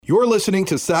You're listening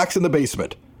to Sox in the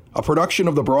Basement, a production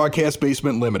of the Broadcast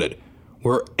Basement Limited,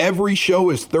 where every show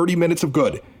is 30 minutes of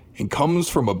good and comes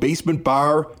from a basement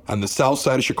bar on the south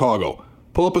side of Chicago.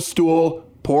 Pull up a stool,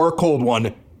 pour a cold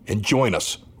one, and join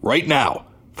us right now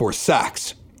for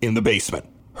Sox in the Basement.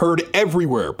 Heard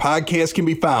everywhere podcasts can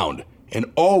be found, and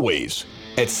always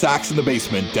at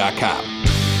soxinthebasement.com.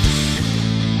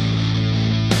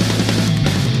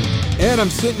 And I'm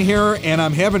sitting here and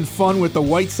I'm having fun with the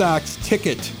White Sox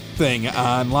ticket thing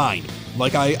online.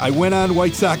 Like I went on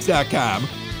whitesox.com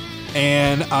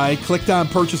and I clicked on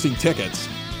purchasing tickets.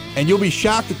 And you'll be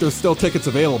shocked that there's still tickets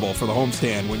available for the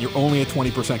homestand when you're only at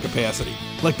 20% capacity.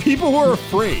 Like, people were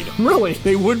afraid. Really?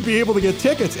 They wouldn't be able to get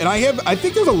tickets. And I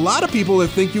think there's a lot of people that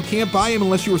think you can't buy them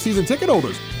unless you were season ticket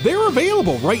holders. They're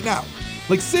available right now.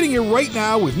 Like, sitting here right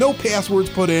now with no passwords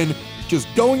put in, just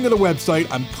going to the website,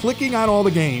 I'm clicking on all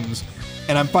the games,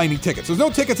 and I'm finding tickets. There's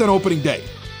no tickets on opening day.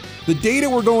 The day that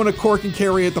we're going to Cork and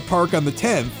Kerry at the park on the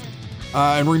 10th,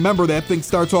 and remember, that thing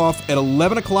starts off at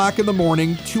 11 o'clock in the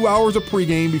morning, 2 hours of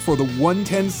pregame before the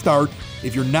 1:10 start.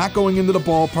 If you're not going into the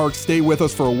ballpark, stay with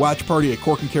us for a watch party at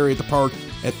Cork and Kerry at the park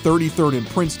at 33rd and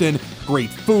Princeton.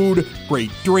 Great food, great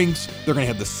drinks. They're going to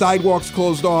have the sidewalks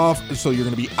closed off, so you're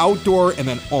going to be outdoor and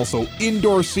then also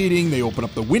indoor seating. They open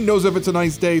up the windows if it's a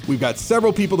nice day. We've got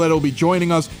several people that will be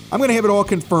joining us. I'm going to have it all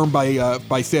confirmed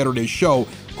by Saturday's show,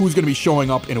 who's going to be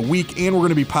showing up in a week, and we're going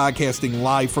to be podcasting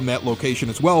live from that location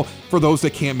as well for those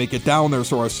that can't make it down there.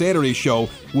 So our Saturday show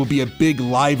will be a big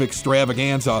live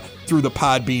extravaganza through the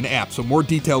Podbean app. So more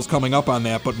details coming up on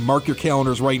that, but mark your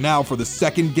calendars right now for the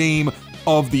second game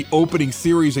of the opening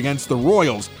series against the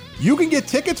Royals. You can get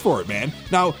tickets for it, man.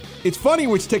 Now, it's funny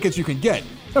which tickets you can get.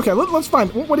 Okay, let's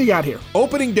find, what do you got here?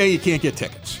 Opening day, you can't get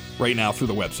tickets right now through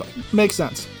the website. Makes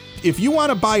sense. If you want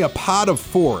to buy a pod of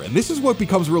 4, and this is what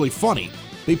becomes really funny,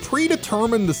 they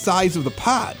predetermine the size of the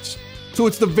pods. So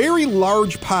it's the very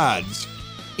large pods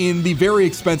in the very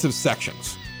expensive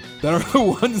sections that are the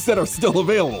ones that are still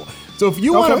available. So if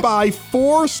you want to buy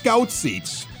 4 scout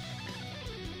seats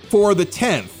for the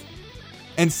 10th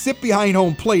and sit behind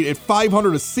home plate at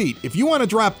 $500 a seat, if you want to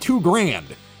drop $2,000,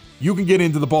 you can get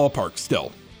into the ballpark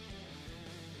still.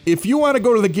 If you want to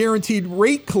go to the Guaranteed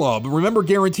Rate Club, remember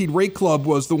Guaranteed Rate Club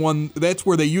was the one, that's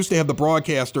where they used to have the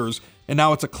broadcasters, and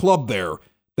now it's a club there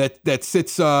that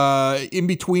sits in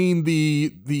between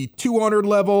the 200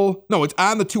 level. No, it's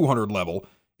on the 200 level.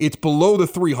 It's below the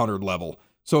 300 level.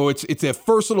 So it's that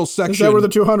first little section. Is that where the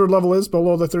 200 level is,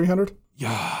 below the 300?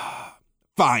 Yeah,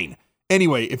 fine.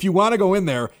 Anyway, if you want to go in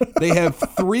there, they have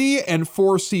 3 and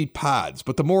 4 seat pods.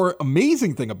 But the more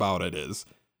amazing thing about it is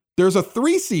there's a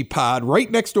 3-seat pod right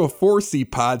next to a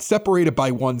 4-seat pod separated by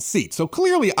 1 seat. So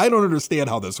clearly, I don't understand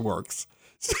how this works.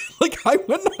 Like,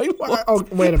 oh,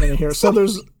 wait a minute here. So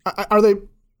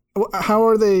how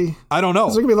are they? I don't know.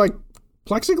 Is it going to be like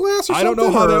plexiglass or something? I don't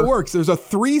know how that works. There's a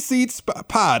 3-seat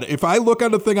pod. If I look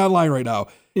on the thing online right now,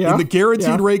 in the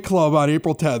Guaranteed Rate Club on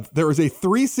April 10th, there is a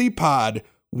 3-seat pod,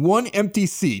 1 empty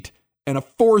seat, and a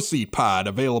 4-seat pod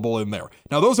available in there.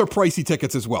 Now, those are pricey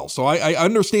tickets as well. So I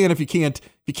understand if you can't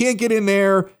get in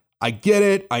there. I get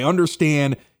it. I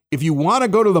understand. If you want to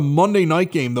go to the Monday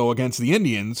night game, though, against the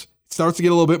Indians, it starts to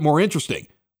get a little bit more interesting.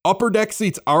 Upper deck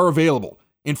seats are available.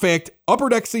 In fact, upper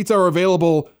deck seats are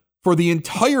available for the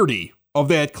entirety of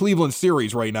that Cleveland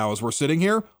series right now as we're sitting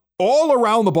here, all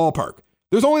around the ballpark.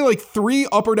 There's only like 3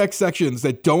 upper deck sections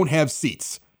that don't have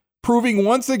seats, proving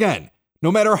once again,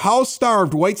 no matter how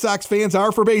starved White Sox fans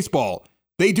are for baseball,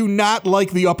 they do not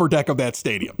like the upper deck of that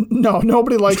stadium. No,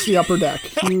 nobody likes the upper deck.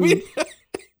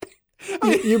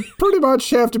 You pretty much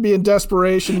have to be in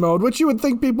desperation mode, which you would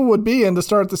think people would be in to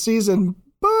start the season,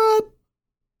 but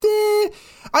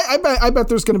I bet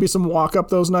there's going to be some walk-up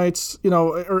those nights,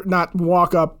 or not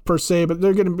walk-up per se, but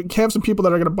they're going to have some people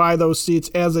that are going to buy those seats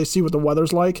as they see what the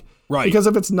weather's like. Right. Because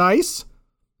if it's nice,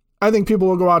 I think people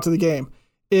will go out to the game.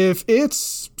 If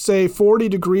it's, say, 40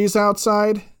 degrees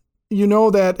outside, you know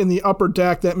that in the upper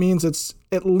deck, that means it's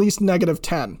at least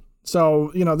 -10.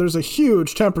 So, there's a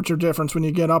huge temperature difference when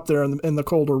you get up there in the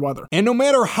colder weather. And no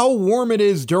matter how warm it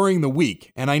is during the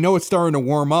week, and I know it's starting to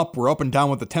warm up, we're up and down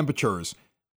with the temperatures,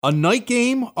 a night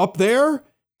game up there,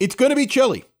 it's going to be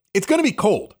chilly. It's going to be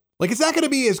cold. Like, it's not going to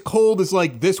be as cold as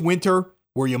like this winter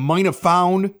where you might have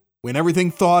found, when everything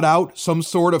thawed out, some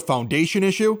sort of foundation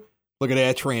issue. Look at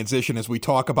that transition as we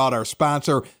talk about our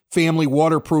sponsor, Family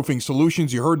Waterproofing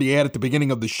Solutions. You heard the ad at the beginning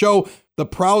of the show. The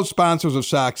proud sponsors of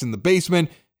Sox in the Basement.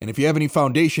 And if you have any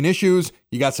foundation issues,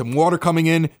 you got some water coming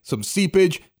in, some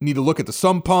seepage, you need to look at the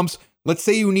sump pumps. Let's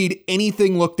say you need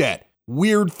anything looked at.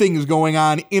 Weird things going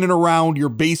on in and around your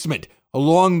basement,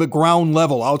 along the ground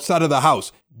level, outside of the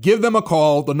house. give them a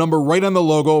call. The number right on the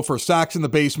logo for Sox in the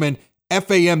Basement,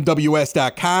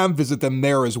 famws.com. Visit them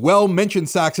there as well. Mention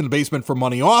Sox in the Basement for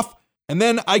money off. And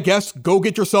then, I guess, go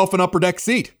get yourself an Upper Deck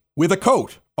seat with a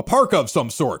coat, a parka of some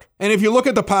sort. And if you look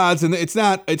at the pods, and it's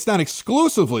not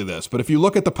exclusively this, but if you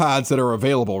look at the pods that are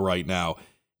available right now,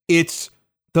 it's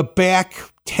the back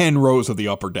 10 rows of the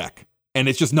Upper Deck. And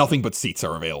it's just nothing but seats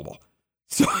are available.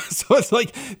 So it's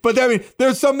like, but I mean,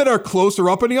 there's some that are closer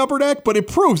up in the Upper Deck, but it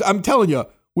proves, I'm telling you,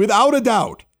 without a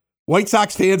doubt, White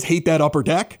Sox fans hate that Upper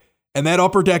Deck, and that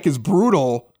Upper Deck is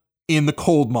brutal in the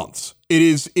cold months. It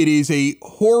is a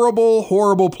horrible,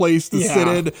 horrible place to sit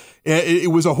in.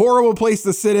 It was a horrible place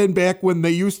to sit in back when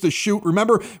they used to shoot.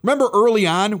 Remember early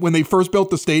on when they first built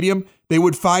the stadium, they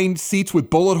would find seats with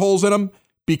bullet holes in them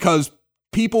because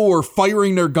people were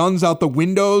firing their guns out the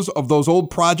windows of those old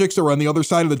projects that were on the other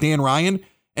side of the Dan Ryan,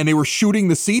 and they were shooting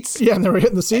the seats. Yeah, and they were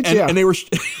hitting the seats, and they were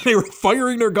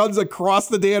firing their guns across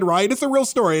the Dan Ryan. It's a real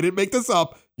story. I didn't make this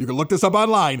up. You can look this up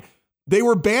online. They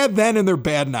were bad then, and they're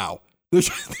bad now. They're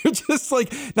just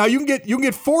like, now you can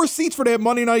get 4 seats for that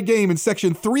Monday night game in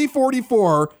section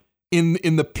 344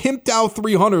 in the pimped out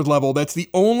 300 level. That's the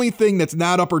only thing that's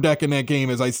not Upper Deck in that game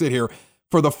as I sit here.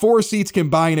 For the 4 seats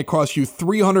combined, it costs you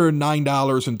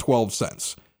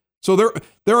 $309.12. So there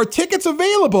are tickets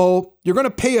available. You're going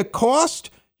to pay a cost.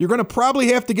 You're going to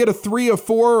probably have to get a 3, a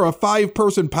 4, or a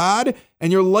 5-person pod,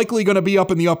 and you're likely going to be up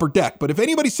in the Upper Deck. But if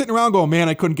anybody's sitting around going, man,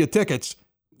 I couldn't get tickets,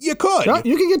 you could. No,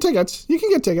 you can get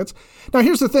tickets. Now,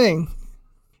 here's the thing.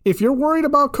 If you're worried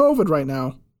about COVID right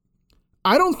now,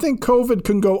 I don't think COVID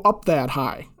can go up that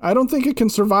high. I don't think it can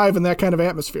survive in that kind of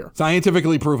atmosphere.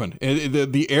 Scientifically proven.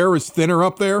 The air is thinner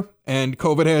up there, and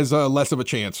COVID has less of a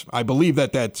chance. I believe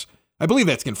that's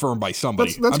confirmed by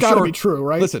somebody. That's got to be true,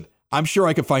 right? Listen, I'm sure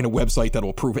I could find a website that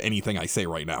will prove anything I say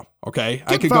right now. Okay,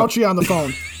 Get Fauci on the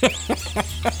phone.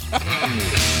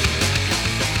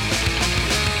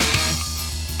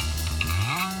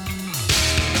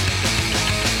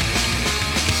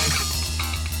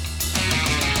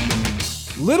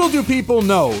 Little do people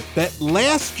know that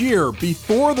last year,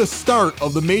 before the start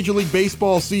of the Major League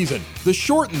Baseball season, the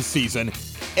shortened season,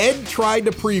 Ed tried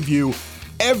to preview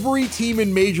every team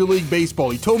in Major League Baseball.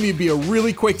 He told me it'd be a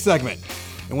really quick segment.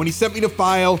 And when he sent me the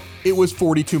file, it was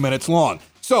 42 minutes long.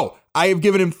 So I have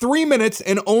given him 3 minutes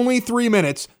and only 3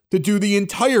 minutes to do the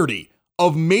entirety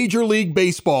of Major League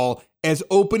Baseball as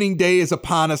opening day is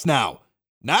upon us now.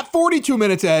 Not 42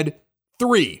 minutes, Ed.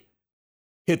 3.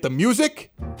 Hit the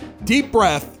music, deep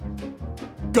breath,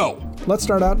 go. Let's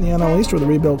start out in the NL East, where the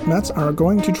rebuilt Mets are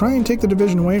going to try and take the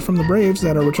division away from the Braves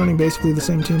that are returning basically the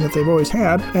same team that they've always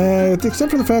had, except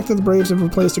for the fact that the Braves have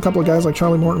replaced a couple of guys like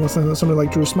Charlie Morton with somebody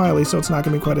like Drew Smyly, so it's not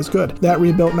going to be quite as good. That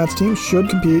rebuilt Mets team should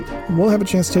compete. We'll have a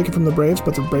chance to take it from the Braves,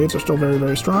 but the Braves are still very,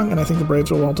 very strong, and I think the Braves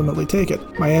will ultimately take it.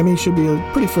 Miami should be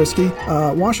pretty frisky.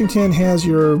 Washington has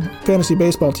your fantasy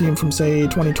baseball team from, say,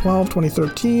 2012,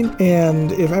 2013,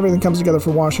 and if everything comes together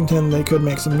for Washington, they could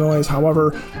make some noise.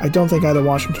 However, I don't think either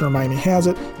Washington or Miami has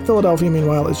it. Philadelphia,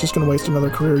 meanwhile, is just going to waste another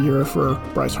career year for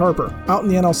Bryce Harper. Out in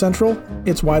the NL Central,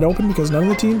 it's wide open because none of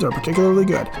the teams are particularly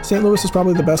good. St. Louis is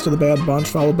probably the best of the bad bunch,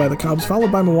 followed by the Cubs,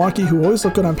 followed by Milwaukee, who always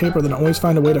look good on paper, then always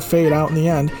find a way to fade out in the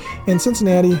end, and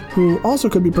Cincinnati, who also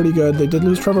could be pretty good. They did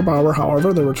lose Trevor Bauer,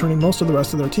 however, they're returning most of the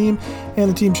rest of their team, and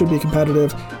the team should be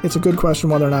competitive. It's a good question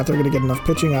whether or not they're going to get enough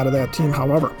pitching out of that team,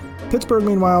 however. Pittsburgh,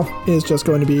 meanwhile, is just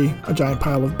going to be a giant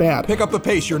pile of bad. Pick up the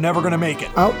pace. You're never going to make it.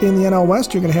 Out in the NL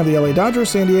West, you're going to have the LA Dodgers,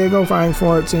 San Diego vying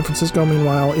for it. San Francisco,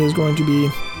 meanwhile, is going to be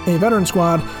a veteran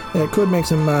squad that could make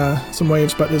some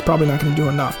waves, but is probably not going to do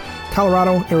enough.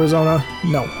 Colorado, Arizona,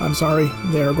 no, I'm sorry.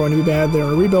 They're going to be bad. They're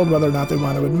in a rebuild, whether or not they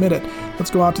want to admit it. Let's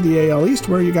go out to the AL East,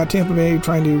 where you got Tampa Bay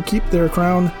trying to keep their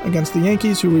crown against the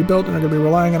Yankees, who rebuilt and are going to be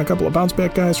relying on a couple of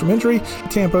bounce-back guys from injury.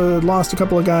 Tampa lost a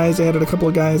couple of guys, added a couple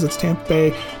of guys. It's Tampa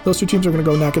Bay. Those two teams are going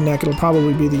to go neck and neck. It'll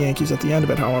probably be the Yankees at the end of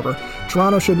it, however.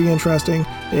 Toronto should be interesting.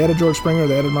 They added George Springer.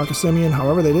 They added Marcus Semien.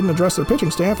 However, they didn't address their pitching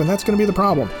staff, and that's going to be the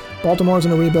problem. Baltimore's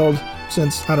in a rebuild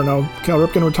since, Cal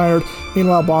Ripken retired.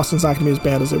 Meanwhile, Boston's not going to be as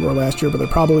bad as they were last year, but they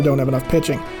probably don't have enough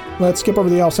pitching. Let's skip over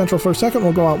the AL Central for a second.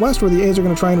 We'll go out west, where the A's are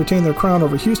going to try and retain their crown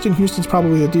over Houston. Houston's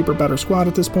probably the deeper, better squad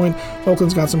at this point.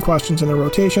 Oakland's got some questions in their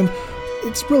rotation.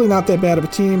 It's really not that bad of a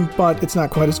team, but it's not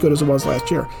quite as good as it was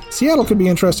last year. Seattle could be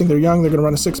interesting. They're young. They're going to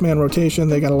run a 6-man rotation.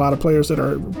 They got a lot of players that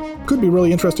could be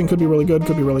really interesting, could be really good,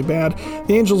 could be really bad.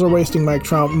 The Angels are wasting Mike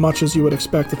Trout, much as you would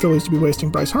expect the Phillies to be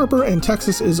wasting Bryce Harper, and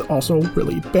Texas is also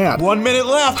really bad. 1 minute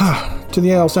left. To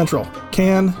the AL Central.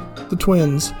 Can the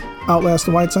Twins outlast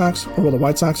the White Sox, or will the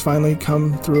White Sox finally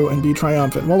come through and be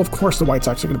triumphant? Well, of course the White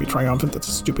Sox are going to be triumphant. That's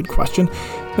a stupid question.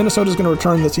 Minnesota's going to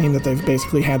return the team that they've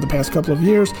basically had the past couple of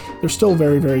years. They're still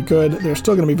very, very good. They're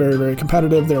still going to be very, very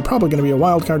competitive. They're probably going to be a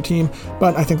wild card team,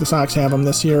 but I think the Sox have them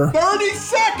this year. 30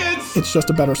 seconds! It's just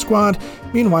a better squad.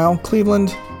 Meanwhile,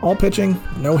 Cleveland, all pitching,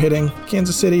 no hitting.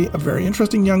 Kansas City, a very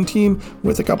interesting young team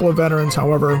with a couple of veterans.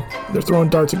 However, they're throwing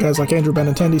darts at guys like Andrew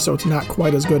Benintendi, so it's not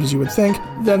quite as good as you would think.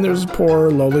 Then there's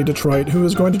poor, lowly Detroit, who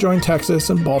is going to join Texas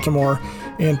and Baltimore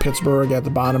and Pittsburgh at the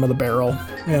bottom of the barrel.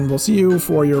 And we'll see you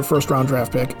for your first-round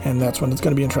draft pick, and that's when it's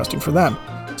going to be interesting for them.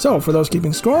 So, for those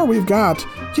keeping score, we've got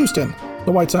Houston,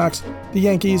 the White Sox, the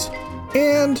Yankees,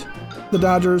 and the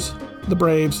Dodgers, the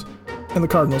Braves, and the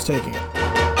Cardinals taking it.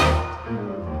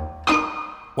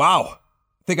 Wow, I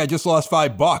think I just lost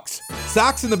 $5.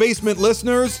 Sox in the Basement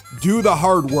listeners, do the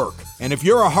hard work. And if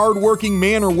you're a hardworking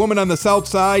man or woman on the South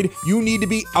Side, you need to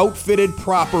be outfitted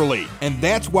properly. And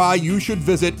that's why you should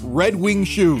visit Red Wing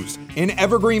Shoes in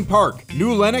Evergreen Park,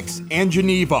 New Lenox, and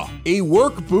Geneva. A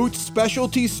work boots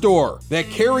specialty store that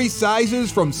carries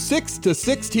sizes from 6 to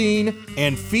 16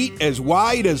 and feet as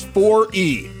wide as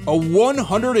 4E. A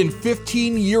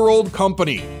 115-year-old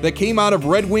company that came out of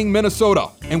Red Wing, Minnesota.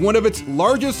 And one of its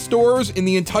largest stores in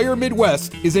the entire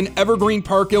Midwest is in Evergreen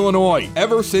Park, Illinois,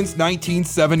 ever since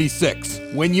 1976.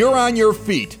 When you're on your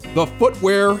feet, the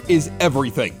footwear is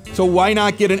everything. So why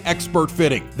not get an expert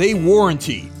fitting? They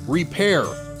warranty, repair,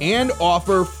 and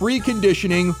offer free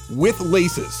conditioning with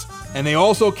laces. And they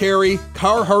also carry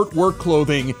Carhartt work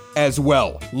clothing as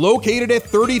well. Located at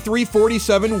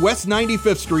 3347 West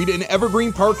 95th Street in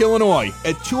Evergreen Park, Illinois,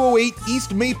 at 208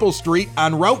 East Maple Street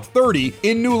on Route 30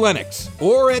 in New Lenox,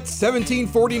 or at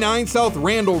 1749 South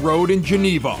Randall Road in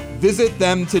Geneva. Visit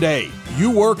them today. You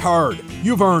work hard.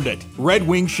 You've earned it. Red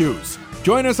Wing Shoes.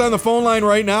 Join us on the phone line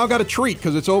right now. Got a treat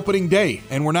because it's opening day,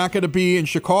 and we're not going to be in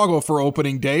Chicago for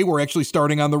opening day. We're actually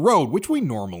starting on the road, which we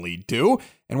normally do,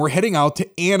 and we're heading out to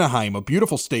Anaheim, a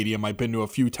beautiful stadium I've been to a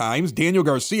few times. Daniel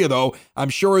Garcia, though, I'm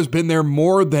sure has been there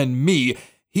more than me.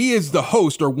 He is the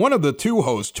host, or one of the two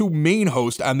main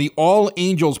hosts on the All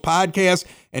Angels podcast,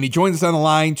 and he joins us on the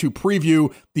line to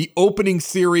preview the opening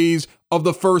series of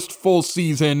the first full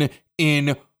season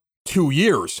in 2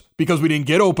 years, because we didn't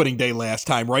get opening day last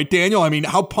time, right, Daniel? I mean,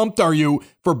 how pumped are you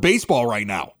for baseball right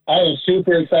now? I am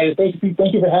super excited. Thank you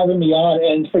for having me on.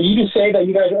 And for you to say that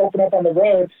you guys are open up on the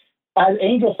road, as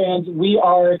Angel fans, we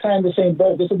are kind of the same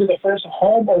boat. This will be the first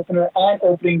home opener on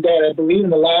opening day, I believe, in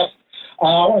the last, I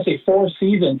want to say 4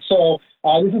 seasons. So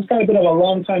this has kind of been a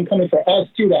long time coming for us,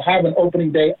 too, to have an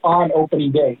opening day on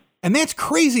opening day. And that's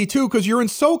crazy, too, because you're in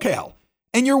SoCal.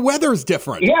 And your weather's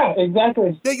different. Yeah,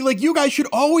 exactly. Like, you guys should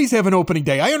always have an opening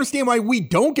day. I understand why we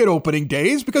don't get opening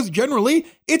days, because generally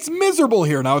it's miserable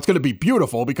here. Now, it's going to be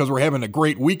beautiful because we're having a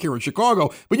great week here in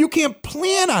Chicago, but you can't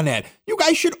plan on that. You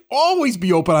guys should always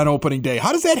be open on opening day.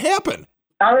 How does that happen?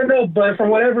 I don't know, but for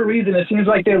whatever reason, it seems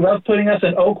like they love putting us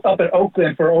up in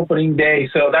Oakland for opening day.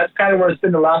 So that's kind of where it's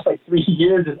been the last 3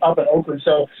 years, is up in Oakland.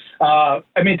 So,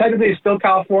 technically it's still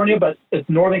California, but it's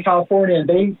Northern California, and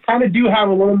they kind of do have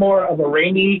a little more of a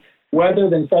rainy weather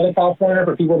than Southern California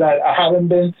for people that haven't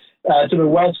been to the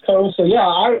West Coast. So,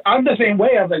 yeah, I'm the same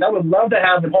way. I would love to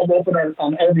have the home opener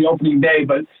on every opening day,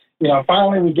 but,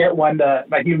 finally we get one,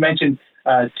 like you mentioned,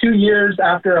 2 years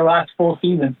after our last full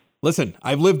season. Listen,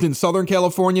 I've lived in Southern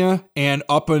California and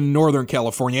up in Northern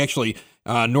California, actually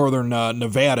Northern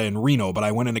Nevada and Reno, but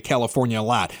I went into California a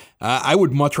lot. I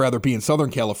would much rather be in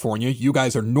Southern California. You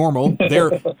guys are normal.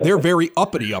 They're very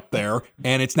uppity up there,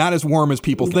 and it's not as warm as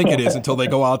people think it is until they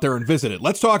go out there and visit it.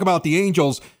 Let's talk about the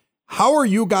Angels. How are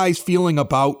you guys feeling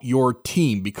about your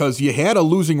team? Because you had a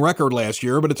losing record last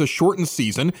year, but it's a shortened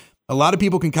season. A lot of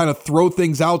people can kind of throw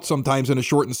things out sometimes in a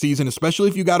shortened season, especially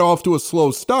if you got off to a slow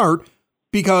start.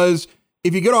 Because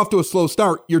if you get off to a slow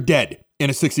start, you're dead in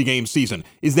a 60-game season.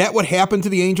 Is that what happened to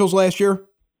the Angels last year?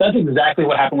 That's exactly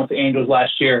what happened with the Angels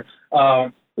last year.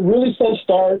 Really slow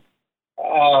start.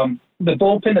 The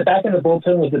bullpen, the back end of the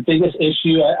bullpen was the biggest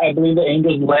issue. I believe the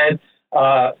Angels led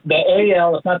the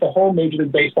AL, if not the whole Major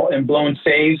League Baseball, in blown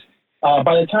saves.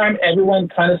 By the time everyone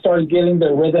kind of started getting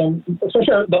their rhythm,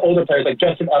 especially the older players like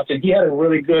Justin Upton, he had a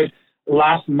really good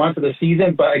last month of the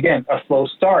season, but again, a slow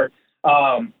start.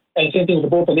 And same thing with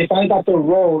the bullpen. They finally got their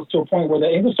roles to a point where the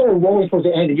Angels started rolling towards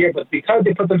the end of the year, but because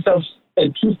they put themselves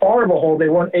in too far of a hole, they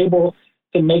weren't able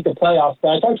to make the playoffs.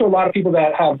 But I talked to a lot of people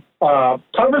that have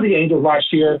covered the Angels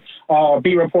last year,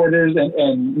 beat reporters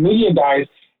and media guys,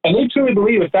 and they truly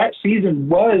believe if that season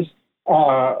was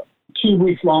 2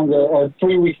 weeks longer or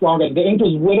 3 weeks longer, the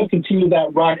Angels would have continued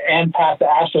that run and passed the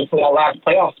Astros for that last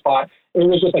playoff spot. It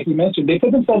was just like you mentioned, they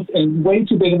put themselves in way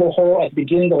too big of a hole at the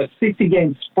beginning of a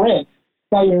 60-game sprint.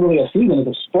 It's not even really a season,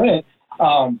 it's a sprint.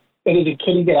 And they just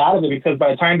couldn't get out of it because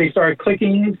by the time they started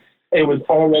clicking, it was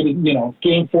already,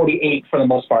 game 48 for the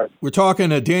most part. We're talking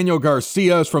to Daniel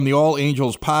Garcia from the All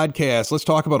Angels podcast. Let's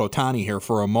talk about Ohtani here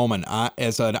for a moment.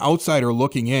 As an outsider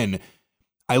looking in,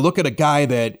 I look at a guy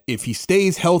that if he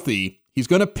stays healthy, he's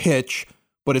going to pitch,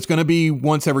 but it's going to be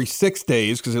once every 6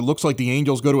 days because it looks like the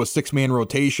Angels go to a 6-man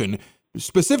rotation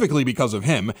specifically because of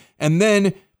him. And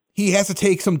then he has to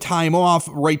take some time off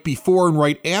right before and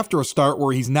right after a start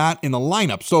where he's not in the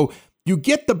lineup. So you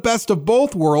get the best of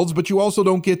both worlds, but you also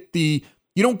don't get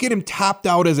him topped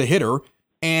out as a hitter,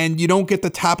 and you don't get to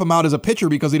top him out as a pitcher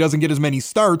because he doesn't get as many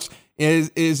starts as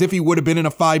if he would have been in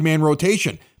a 5-man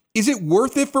rotation. Is it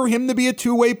worth it for him to be a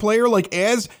two-way player? Like,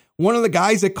 as one of the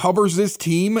guys that covers this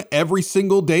team every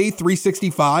single day,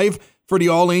 365 for the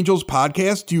All Angels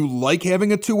podcast, do you like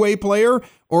having a two-way player,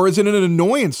 or is it an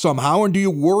annoyance somehow, and do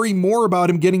you worry more about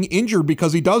him getting injured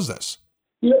because he does this?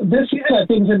 This season, I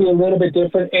think, is going to be a little bit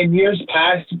different. In years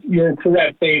past, you're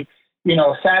correct. They,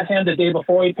 sat him the day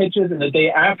before he pitches and the day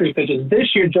after he pitches.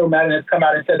 This year, Joe Maddon has come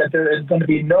out and said that there is going to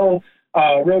be no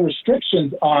real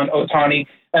restrictions on Ohtani.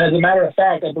 And as a matter of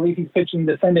fact, I believe he's pitching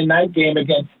the Sunday night game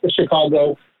against the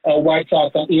Chicago White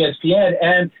Sox on ESPN.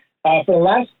 And for the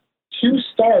last 2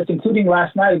 starts, including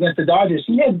last night against the Dodgers,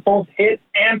 he has both hit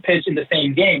and pitched in the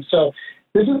same game. So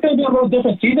this is going to be a little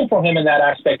different season for him in that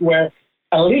aspect, where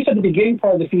at least at the beginning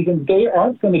part of the season, they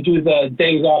aren't going to do the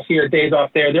days off here, days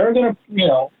off there. They're going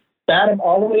to, bat him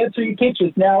all the way up to he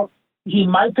pitches. Now, he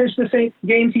might pitch the same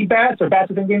games he bats or bat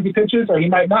the same games he pitches, or he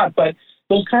might not. But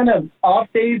those kind of off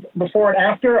days before and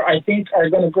after, I think, are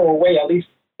going to go away, at least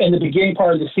in the beginning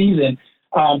part of the season,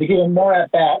 to give him more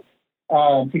at-bats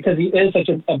because he is such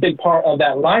a big part of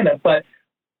that lineup. But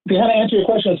to kind of answer your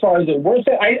question as far as it worth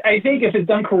it, I think if it's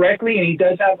done correctly and he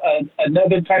does have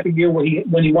another type of year when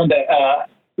he won the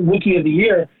Rookie of the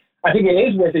Year, I think it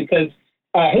is worth it because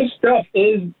his stuff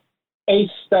is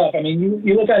ace stuff. I mean,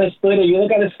 you look at his splitter, you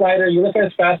look at his slider, you look at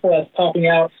his fastball that's topping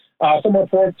out. Some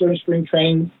reports during spring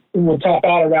training will top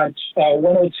out around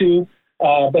 102,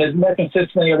 but is more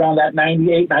consistently around that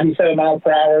 98, 97 miles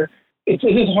per hour. It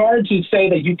is hard to say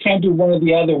that you can't do one or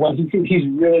the other one. He's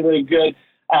really, really good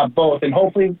at both. And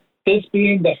hopefully this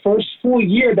being the first full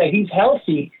year that he's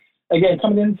healthy, again,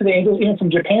 coming into the Angels, even from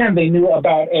Japan, they knew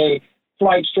about a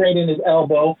slight strain in his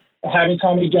elbow, having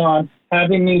Tommy John,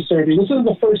 having knee surgery. This is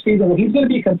the first season where he's going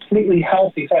to be completely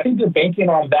healthy. So I think they're banking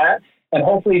on that. And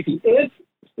hopefully if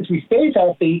he stays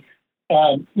healthy,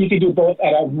 you can do both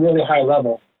at a really high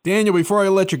level. Daniel, before I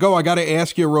let you go, I got to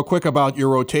ask you real quick about your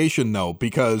rotation, though,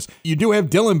 because you do have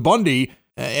Dylan Bundy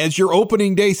as your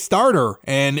opening day starter.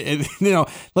 And,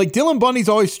 like Dylan Bundy's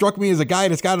always struck me as a guy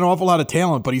that's got an awful lot of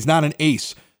talent, but he's not an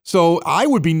ace. So I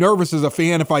would be nervous as a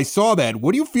fan if I saw that.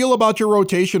 What do you feel about your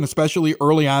rotation, especially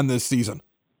early on this season?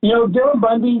 Dylan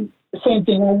Bundy, same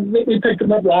thing. When we picked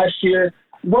him up last year,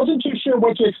 wasn't too sure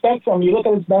what to expect from him. You look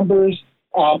at his numbers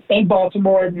in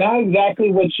Baltimore, not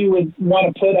exactly what you would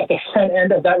want to put at the front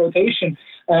end of that rotation.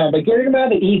 But getting him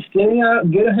out of the East, getting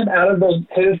him out of those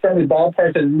hitter-friendly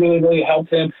ballparks has really, really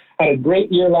helped him. Had a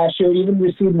great year last year, even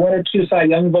received 1 or 2 Cy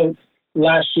Young votes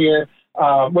last year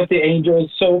with the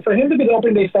Angels. So for him to be the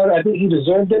opening day starter, I think he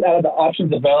deserved it out of the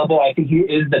options available. I think he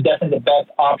is definitely the best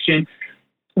option.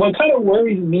 What kind of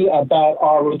worries me about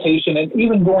our rotation and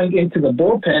even going into the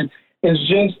bullpen is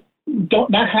just not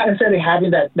necessarily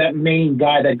having that main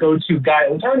guy, that go-to guy.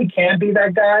 Ohtani can be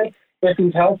that guy if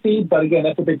he's healthy, but again,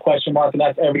 that's a big question mark, and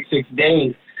that's every 6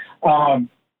 days.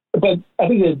 But I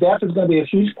think his depth is going to be a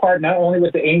huge part, not only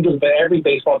with the Angels, but every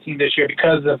baseball team this year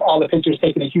because of all the pitchers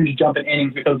taking a huge jump in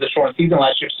innings because of the short season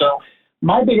last year. So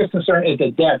my biggest concern is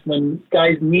the depth. When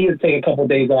guys need to take a couple of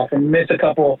days off and miss a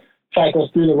couple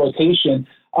cycles through the rotation,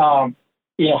 how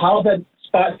is that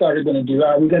spot starter going to do?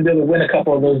 Are we going to be able to win a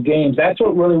couple of those games? That's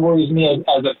what really worries me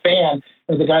as a fan,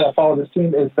 as a guy that follows this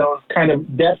team, is those kind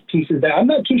of depth pieces that I'm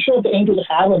not too sure if the Angels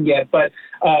have them yet, but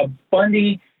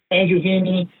Bundy, Andrew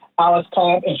Heaney, Alex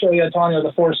Cobb, and Shohei Ohtani are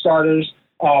the 4 starters,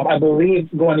 I believe,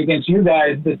 going against you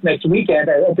guys this next weekend,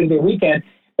 or opening day weekend.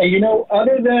 And,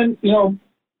 other than,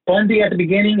 Bundy at the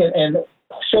beginning and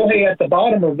Shohei at the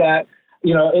bottom of that,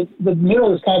 the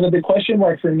middle is kind of a big question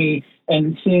mark for me,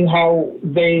 and seeing how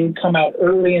they come out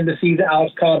early in the season.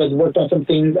 Alex Cobb has worked on some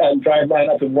things at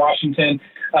Driveline up in Washington,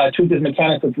 tweaked his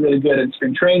mechanics, looks really good in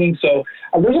spring training. So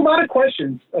there's a lot of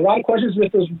questions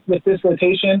with this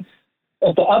rotation.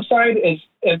 If the upside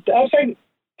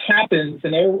happens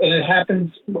and it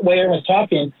happens the way everyone's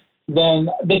talking, then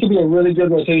they could be a really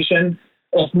good rotation.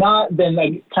 If not, then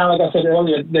kind of like I said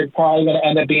earlier, they're probably going to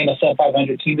end up being a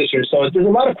sub-500 team this year. So there's a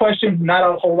lot of questions, not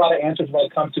a whole lot of answers when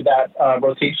it comes to that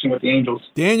rotation with the Angels.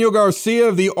 Daniel Garcia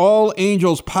of the All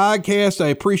Angels podcast, I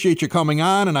appreciate you coming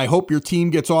on, and I hope your team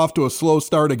gets off to a slow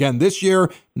start again this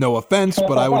year. No offense,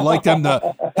 but I would like them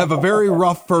to have a very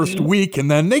rough first week,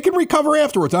 and then they can recover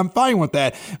afterwards. I'm fine with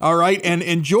that. All right, and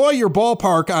enjoy your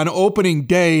ballpark on opening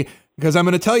day. Because I'm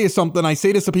going to tell you something, I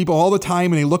say this to people all the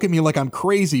time, and they look at me like I'm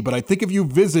crazy, but I think if you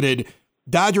visited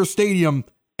Dodger Stadium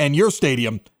and your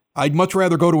stadium, I'd much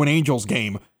rather go to an Angels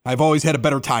game. I've always had a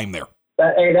better time there.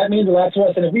 That means a lot to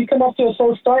us. And if we come up to a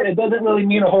slow start, it doesn't really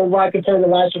mean a whole lot compared to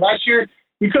last year. Last year,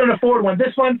 you couldn't afford one.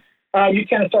 This one, you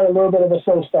kind of start a little bit of a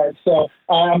slow start. So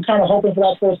I'm kind of hoping for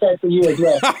that slow start for you as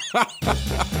well.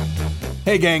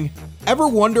 Hey, gang, ever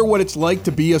wonder what it's like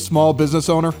to be a small business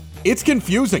owner? It's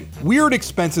confusing. Weird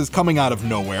expenses coming out of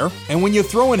nowhere. And when you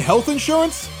throw in health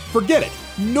insurance, forget it.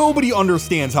 Nobody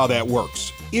understands how that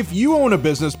works. If you own a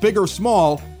business, big or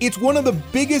small, it's one of the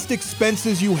biggest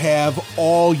expenses you have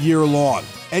all year long.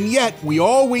 And yet, we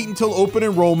all wait until open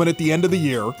enrollment at the end of the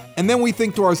year, and then we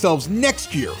think to ourselves,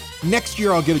 next year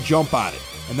I'll get a jump on it.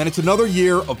 And then it's another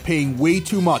year of paying way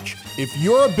too much. If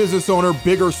you're a business owner,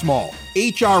 big or small,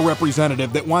 HR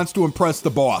representative that wants to impress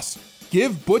the boss,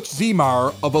 give Butch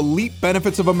Zemar of Elite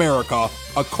Benefits of America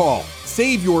a call.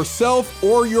 Save yourself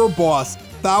or your boss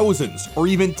thousands or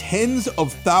even tens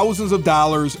of thousands of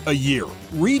dollars a year.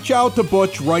 Reach out to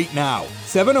Butch right now,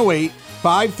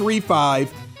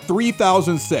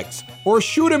 708-535-3006, or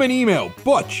shoot him an email,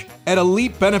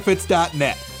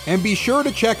 butch@elitebenefits.net. And be sure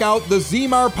to check out the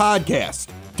Zemar podcast.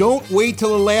 Don't wait till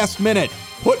the last minute.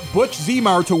 Put Butch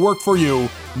Zemar to work for you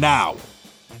now.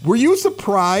 Were you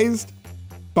surprised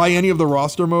by any of the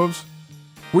roster moves?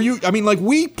 Were you? I mean, like,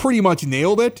 we pretty much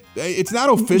nailed it. It's not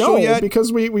official yet.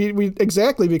 Because we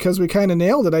kind of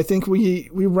nailed it. I think we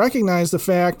recognized the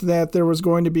fact that there was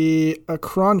going to be a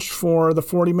crunch for the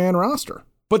 40-man roster.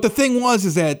 But the thing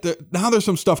is that now there's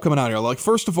some stuff coming out here. Like,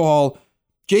 first of all,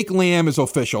 Jake Lamb is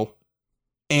official,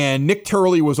 and Nick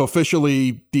Turley was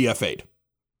officially DFA'd.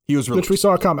 He was released. Which we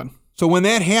saw coming. So when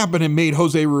that happened, it made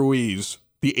Jose Ruiz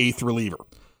the 8th reliever.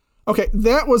 Okay,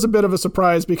 that was a bit of a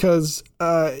surprise because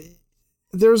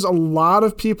there's a lot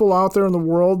of people out there in the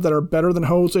world that are better than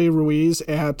Jose Ruiz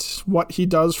at what he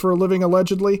does for a living,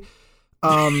 allegedly.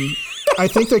 I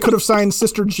think they could have signed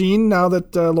Sister Jean now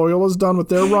that Loyola's done with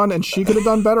their run, and she could have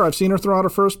done better. I've seen her throw out her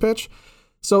first pitch.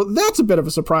 So that's a bit of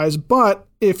a surprise. But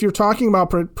if you're talking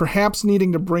about perhaps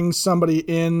needing to bring somebody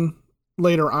in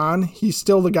later on, he's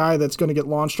still the guy that's going to get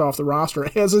launched off the roster,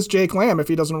 as is Jake Lamb if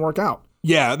he doesn't work out.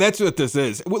 Yeah, that's what this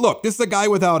is. Look, this is a guy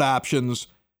without options,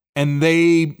 and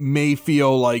they may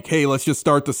feel like, hey, let's just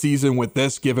start the season with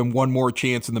this, give him one more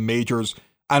chance in the majors.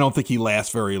 I don't think he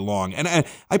lasts very long. And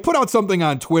I put out something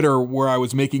on Twitter where I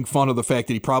was making fun of the fact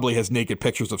that he probably has naked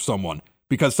pictures of someone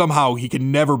because somehow he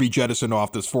can never be jettisoned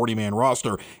off this 40-man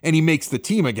roster, and he makes the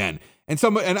team again. And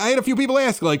I had a few people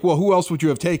ask, like, well, who else would you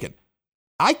have taken?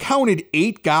 I counted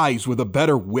 8 guys with a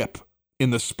better whip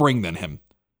in the spring than him.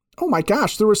 Oh my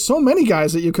gosh, there were so many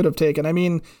guys that you could have taken. I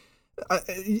mean,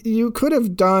 you could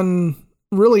have done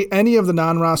really any of the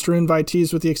non-roster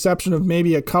invitees with the exception of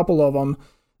maybe a couple of them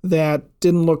that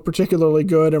didn't look particularly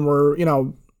good and were,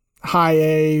 high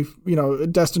A,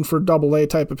 destined for double A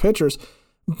type of pitchers.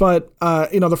 But,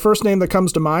 the first name that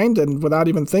comes to mind, and without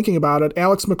even thinking about it,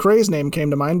 Alex McRae's name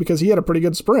came to mind because he had a pretty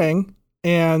good spring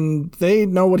and they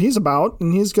know what he's about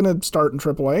and he's going to start in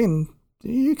AAA, and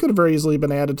he could have very easily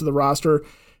been added to the roster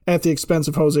at the expense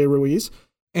of Jose Ruiz.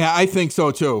 Yeah, I think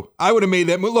so too. I would have made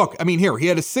that. Look, I mean, he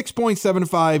had a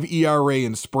 6.75 ERA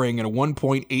in spring and a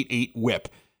 1.88 whip.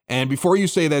 And before you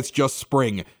say that's just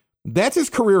spring, that's his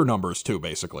career numbers too,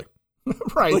 basically.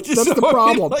 Right. That's the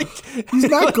problem. He's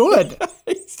not good.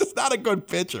 He's just not a good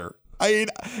pitcher. I mean,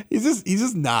 he's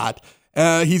just not.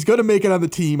 He's going to make it on the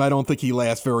team. I don't think he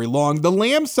lasts very long. The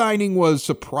Lamb signing was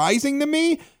surprising to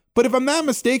me, but if I'm not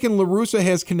mistaken, La Russa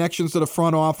has connections to the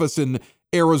front office in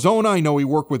Arizona. I know he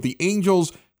worked with the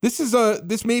Angels.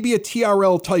 This may be a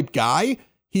TRL type guy.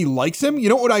 He likes him. You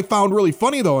know what I found really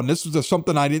funny though, and this was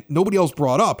something nobody else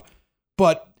brought up,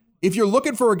 but if you're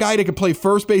looking for a guy that can play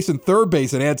first base and third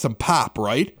base and add some pop,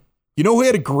 right? You know who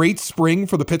had a great spring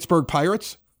for the Pittsburgh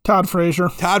Pirates? Todd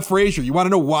Frazier. You want to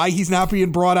know why he's not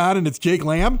being brought on and it's Jake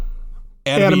Lamb?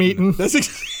 Adam Eaton. That's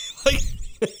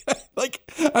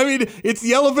I mean, it's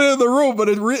the elephant in the room, but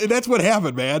that's what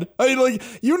happened, man. I mean, like,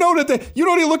 he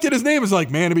looked at his name, is like,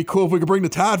 man, it'd be cool if we could bring the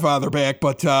Todd father back,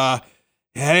 but that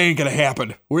ain't gonna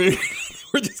happen.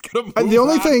 We're just gonna move the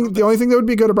only thing that would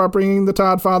be good about bringing the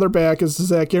Todd father back is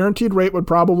that guaranteed rate would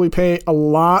probably pay a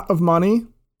lot of money,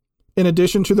 in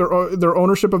addition to their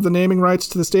ownership of the naming rights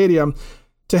to the stadium,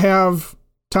 to have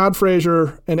Todd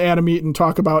Frazier and Adam Eaton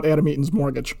talk about Adam Eaton's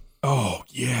mortgage. Oh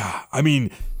yeah, I mean,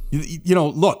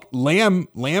 look, Lamb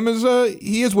is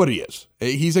he is what he is.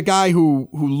 He's a guy who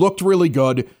looked really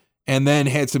good and then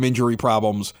had some injury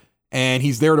problems. And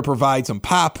he's there to provide some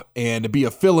pop and to be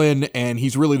a fill-in, and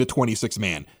he's really the 26th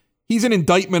man. He's an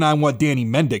indictment on what Danny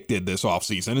Mendick did this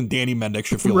offseason, and Danny Mendick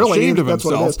should feel ashamed of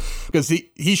himself because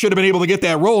he should have been able to get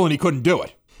that role, and he couldn't do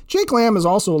it. Jake Lamb is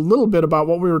also a little bit about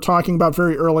what we were talking about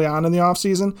very early on in the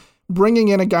offseason, bringing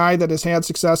in a guy that has had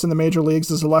success in the major leagues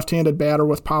as a left-handed batter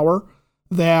with power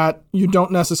that you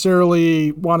don't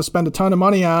necessarily want to spend a ton of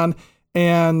money on,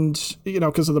 and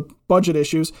because of the budget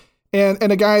issues,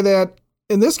 and a guy that,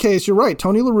 in this case, you're right.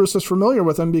 Tony La Russa is familiar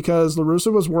with him because La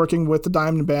Russa was working with the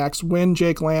Diamondbacks when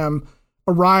Jake Lamb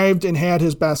arrived and had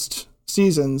his best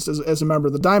seasons as a member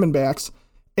of the Diamondbacks.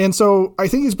 And so I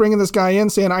think he's bringing this guy in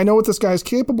saying, I know what this guy's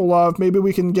capable of. Maybe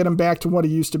we can get him back to what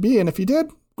he used to be. And if he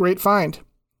did, great find.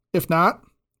 If not,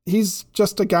 he's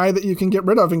just a guy that you can get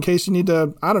rid of in case you need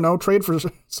to, trade for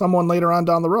someone later on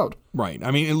down the road. Right.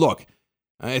 I mean, look,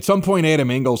 at some point,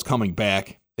 Adam Engel's coming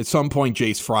back. At some point,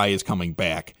 Jace Fry is coming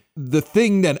back. The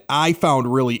thing that I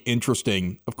found really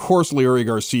interesting, of course, Leury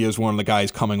Garcia is one of the guys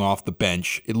coming off the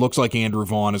bench. It looks like Andrew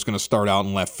Vaughn is going to start out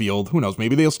in left field. Who knows?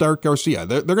 Maybe they'll start Garcia.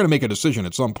 They're going to make a decision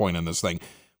at some point in this thing.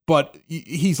 But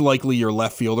he's likely your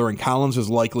left fielder, and Collins is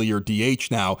likely your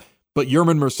DH now. But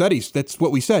Yermin Mercedes, that's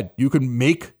what we said. You could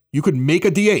make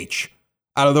a DH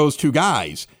out of those two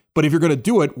guys. But if you're going to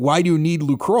do it, why do you need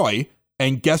Lucroy?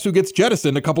 And guess who gets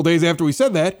jettisoned a couple days after we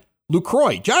said that?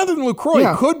 Lucroy. Jonathan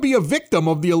Lucroy could be a victim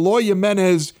of the Eloy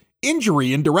Jimenez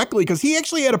injury indirectly because he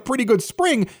actually had a pretty good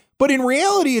spring. But in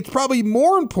reality, it's probably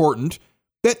more important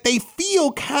that they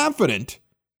feel confident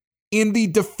in the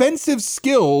defensive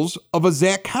skills of a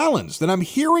Zach Collins. That I'm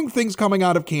hearing things coming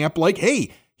out of camp like, hey,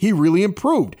 he really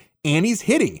improved and he's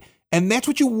hitting. And that's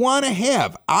what you want to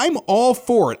have. I'm all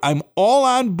for it. I'm all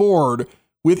on board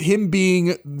with him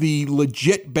being the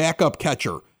legit backup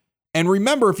catcher. And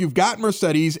remember, if you've got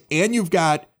Mercedes and you've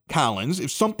got Collins, if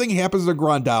something happens to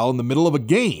Grandal in the middle of a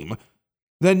game,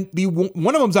 then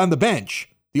one of them's on the bench,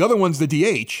 the other one's the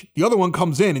DH, the other one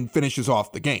comes in and finishes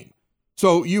off the game.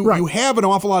 So you have an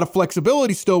awful lot of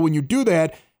flexibility still when you do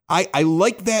that. I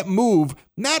like that move,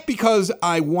 not because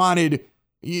I wanted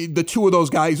the two of those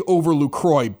guys over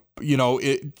Lucroy.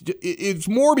 It's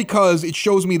more because it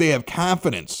shows me they have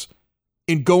confidence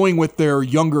in going with their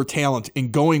younger talent,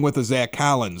 in going with a Zach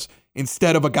Collins,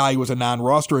 instead of a guy who was a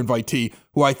non-roster invitee,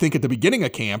 who I think at the beginning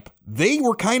of camp, they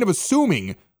were kind of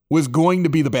assuming was going to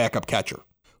be the backup catcher.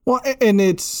 Well, and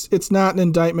it's not an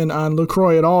indictment on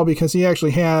Lucroy at all because he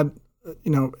actually had,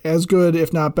 as good,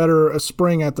 if not better, a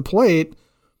spring at the plate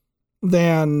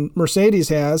than Mercedes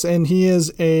has, and he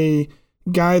is a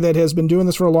guy that has been doing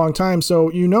this for a long time, so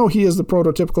he is the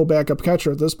prototypical backup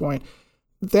catcher at this point.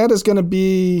 That is going to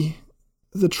be...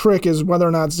 The trick is whether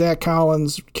or not Zach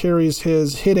Collins carries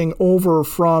his hitting over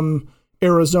from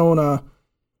Arizona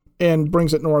and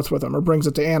brings it north with him or brings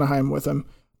it to Anaheim with him.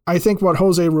 I think what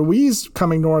Jose Ruiz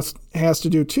coming north has to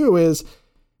do too is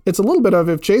it's a little bit of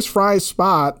if Chase Fry's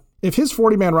spot, if his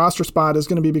 40-man roster spot is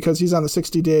going to be because he's on the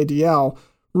 60-day DL,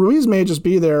 Ruiz may just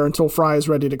be there until Fry is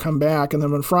ready to come back. And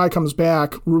then when Fry comes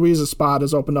back, Ruiz's spot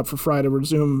is opened up for Fry to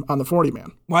resume on the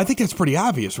 40-man. Well, I think that's pretty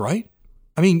obvious, right?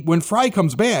 I mean, when Fry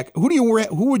comes back, who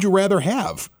would you rather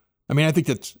have? I mean, I think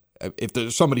that's if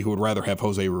there's somebody who would rather have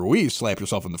Jose Ruiz slap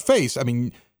yourself in the face. I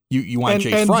mean, you want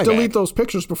Chase Fry and delete back. Those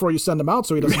pictures before you send them out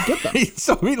so he doesn't get them.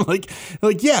 So I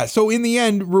mean, yeah. So in the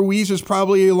end, Ruiz is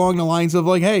probably along the lines of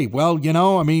like, hey, well,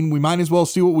 we might as well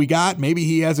see what we got. Maybe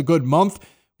he has a good month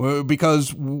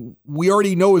because we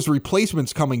already know his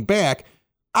replacement's coming back.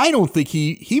 I don't think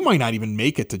he might not even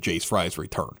make it to Jace Fry's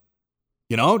return.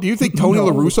 Do you think Tony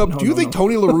La Russa? Do you think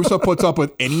Tony La Russa puts up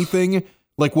with anything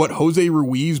like what Jose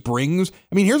Ruiz brings?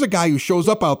 I mean, here's a guy who shows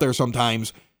up out there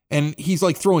sometimes and he's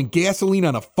like throwing gasoline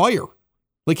on a fire.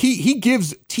 Like he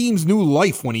gives teams new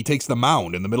life when he takes the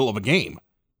mound in the middle of a game.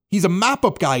 He's a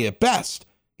mop-up guy at best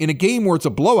in a game where it's a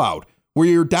blowout, where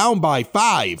you're down by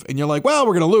 5 and you're like, well,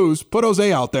 we're going to lose. Put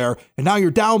Jose out there. And now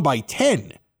you're down by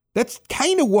 10. That's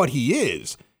kind of what he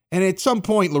is. And at some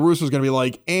point, La Russa's going to be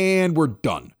like, and we're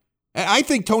done. I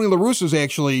think Tony La Russa's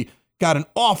actually got an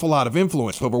awful lot of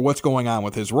influence over what's going on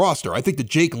with his roster. I think the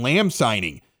Jake Lamb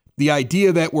signing, the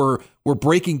idea that we're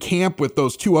breaking camp with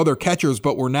those two other catchers,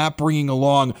 but we're not bringing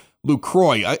along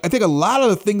Lucroy. I think a lot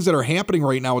of the things that are happening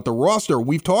right now with the roster,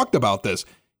 we've talked about this.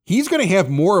 he's going to have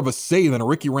more of a say than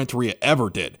Ricky Renteria ever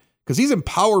did, because he's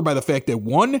empowered by the fact that,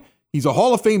 one, he's a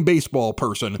Hall of Fame baseball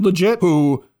person. Legit.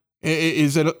 Who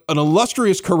is an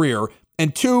illustrious career,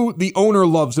 and two, the owner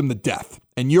loves him to death.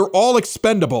 And you're all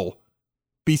expendable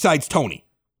besides Tony.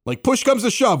 Like, push comes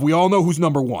to shove, we all know who's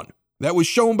number one. That was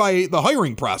shown by the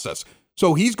hiring process.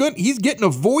 So he's good. He's getting a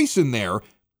voice in there.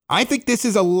 I think this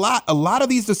is a lot of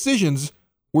these decisions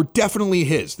were definitely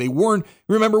his. They weren't,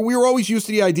 remember, we were always used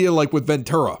to the idea like with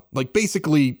Ventura, like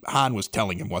basically Hahn was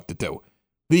telling him what to do.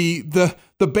 The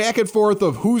back and forth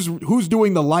of who's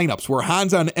doing the lineups, where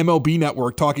Hahn's on MLB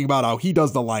Network talking about how he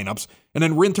does the lineups, and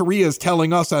then Renteria is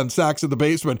telling us on Sox in the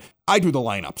Basement, I do the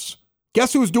lineups.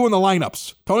 Guess who's doing the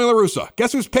lineups? Tony La Russa.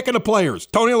 Guess who's picking the players?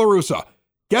 Tony La Russa.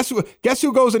 Guess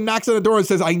who goes and knocks on the door and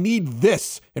says, I need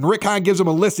this? And Rick Hahn gives him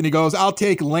a list and he goes, I'll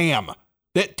take Lamb.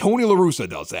 That Tony La Russa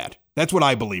does that. That's what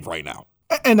I believe right now.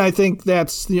 And I think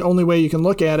that's the only way you can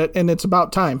look at it. And it's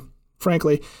about time,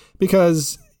 frankly,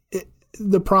 because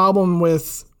the problem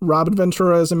with Robin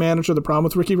Ventura as a manager, the problem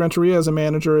with Ricky Renteria as a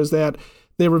manager is that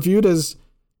they were viewed as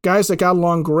guys that got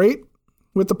along great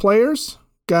with the players,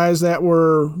 guys that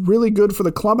were really good for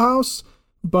the clubhouse,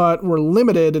 but were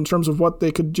limited in terms of what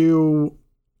they could do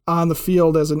on the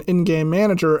field as an in-game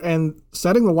manager. And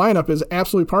setting the lineup is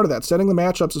absolutely part of that. Setting the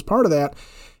matchups is part of that.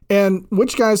 And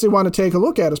which guys they want to take a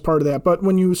look at is part of that. But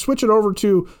when you switch it over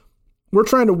to, we're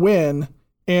trying to win,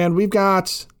 and we've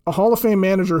got a Hall of Fame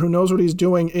manager who knows what he's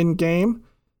doing in-game,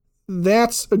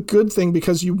 that's a good thing,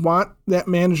 because you want that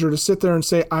manager to sit there and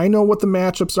say, I know what the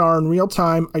matchups are in real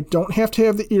time. I don't have to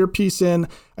have the earpiece in.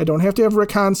 I don't have to have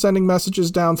Rick Hahn sending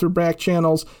messages down through back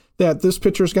channels that this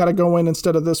pitcher's got to go in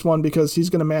instead of this one because he's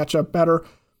going to match up better.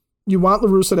 You want La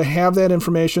Russa to have that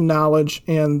information, knowledge,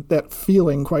 and that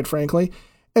feeling, quite frankly.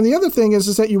 And the other thing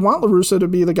is that you want La Russa to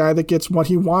be the guy that gets what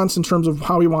he wants in terms of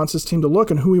how he wants his team to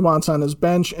look and who he wants on his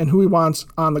bench and who he wants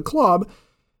on the club,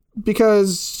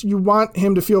 because you want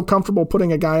him to feel comfortable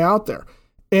putting a guy out there.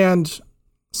 And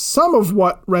some of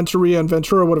what Renteria and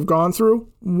Ventura would have gone through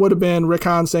would have been Rick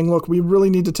Hahn saying, look, we really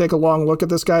need to take a long look at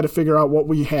this guy to figure out what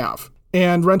we have.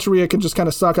 And Renteria can just kind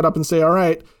of suck it up and say, all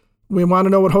right, we want to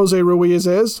know what Jose Ruiz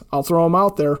is. I'll throw him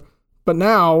out there. But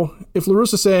now, if La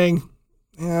Russa's saying,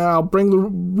 yeah, I'll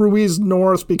bring Ruiz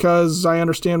north because I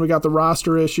understand we got the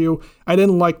roster issue. I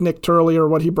didn't like Nick Turley or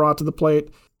what he brought to the plate.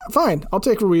 Fine, I'll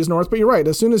take Ruiz north. But you're right.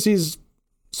 As soon as he's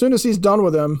done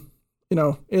with him,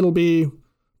 it'll be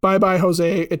bye-bye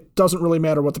Jose. It doesn't really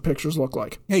matter what the pictures look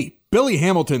like. Hey, Billy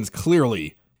Hamilton's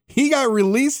clearly, he got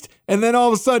released, and then all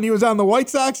of a sudden he was on the White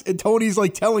Sox, and Tony's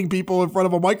like telling people in front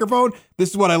of a microphone, this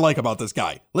is what I like about this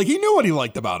guy. Like, he knew what he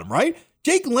liked about him, right?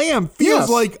 Jake Lamb feels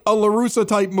like a La Russa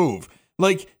type move.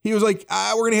 Like, he was like,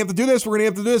 we're going to have to do this, we're going to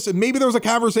have to do this. And maybe there was a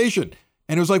conversation.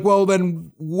 And it was like, well,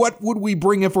 then what would we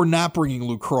bring if we're not bringing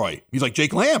Lucroy? He's like,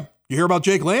 Jake Lamb. You hear about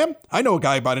Jake Lamb? I know a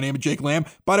guy by the name of Jake Lamb.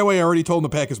 By the way, I already told him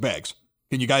to pack his bags.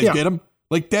 Can you guys get him?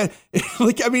 Like that,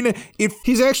 like, I mean, if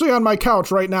he's actually on my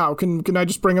couch right now, can I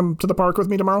just bring him to the park with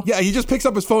me tomorrow? Yeah, he just picks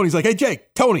up his phone. He's like, hey,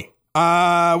 Jake, Tony,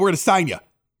 we're going to sign you.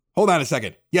 Hold on a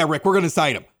second. Yeah, Rick, we're going to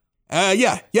sign him.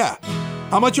 Yeah.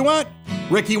 How much you want?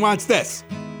 Ricky wants this.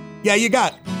 Yeah, you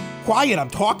got. Quiet, I'm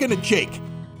talking to Jake.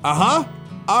 Uh-huh.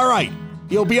 All right.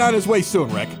 He'll be on his way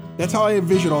soon, Rick. That's how I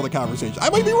envision all the conversations. I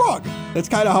might be wrong. That's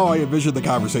kind of how I envision the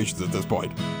conversations at this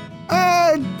point.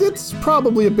 It's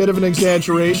probably a bit of an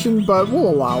exaggeration, but we'll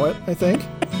allow it, I think.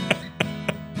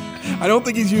 I don't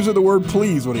think he's using the word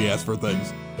please when he asks for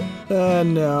things.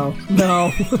 No.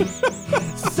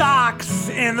 Sox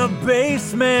in the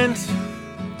basement.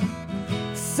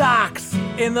 Sox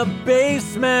in the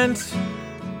basement.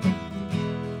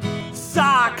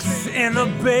 Sox in the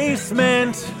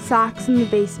basement. Sox in the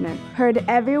Basement. Heard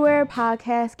everywhere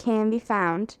podcasts can be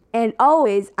found, and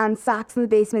always on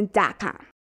soxinthebasement.com.